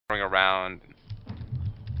around.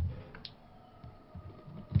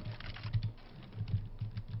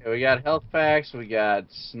 Okay, we got health packs, we got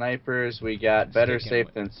snipers, we got better safe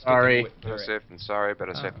than sorry. Better safe than sorry,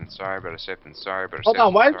 better safe than sorry, better safe than sorry, better Hold safe on,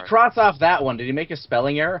 than why sorry. did you cross off that one? Did he make a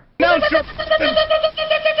spelling error? No,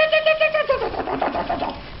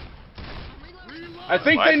 I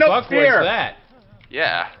think they know What the fuck fear. was that?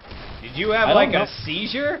 Yeah. Did you have like a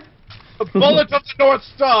seizure? The bullets of the North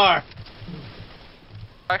Star.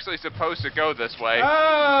 Actually supposed to go this way.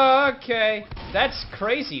 Oh, okay. That's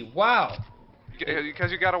crazy. Wow.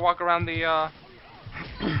 Because you gotta walk around the,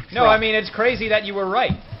 No, I mean, it's crazy that you were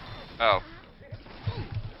right. Oh.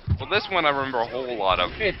 Well, this one I remember a whole lot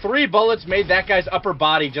of. Okay, 3 bullets made that guy's upper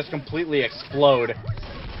body just completely explode.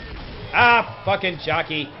 Ah, fucking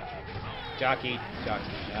jockey. Jockey.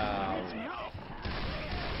 Oh.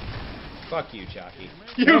 Fuck you, jockey.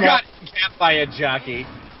 You got capped by a jockey.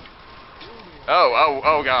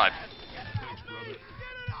 Oh God.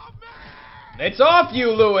 It's off you,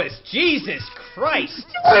 Lewis. Jesus Christ.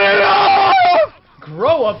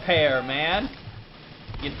 Grow a pair, man.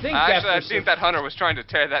 You'd think Actually, I think that hunter was trying to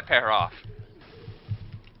tear that pair off.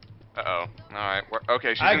 Uh-oh. Alright.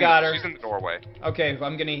 Okay, she's in the doorway. Okay,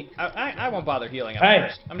 I'm gonna... I won't bother healing up Hey,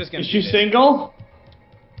 first. I'm just gonna... is she single?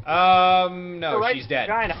 No, Right, she's dead.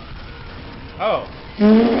 China. Oh.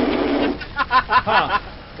 Huh.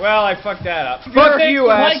 Well, I fucked that up. Fuck you,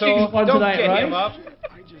 asshole. Don't get him up.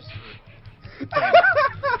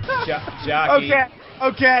 Jockey.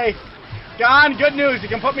 Okay. Gone, good news, you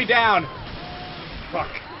can put me down. Fuck.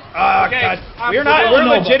 Oh, Okay, God. We're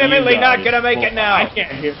legitimately not gonna make it now. I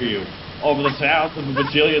can't hear you. Over the sounds of the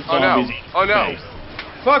bajillion zombies. Oh no.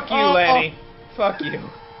 Fuck you, Lanny. Fuck you.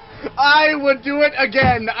 I would do it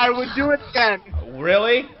again. I would do it again.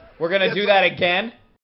 Really? We're gonna do that again?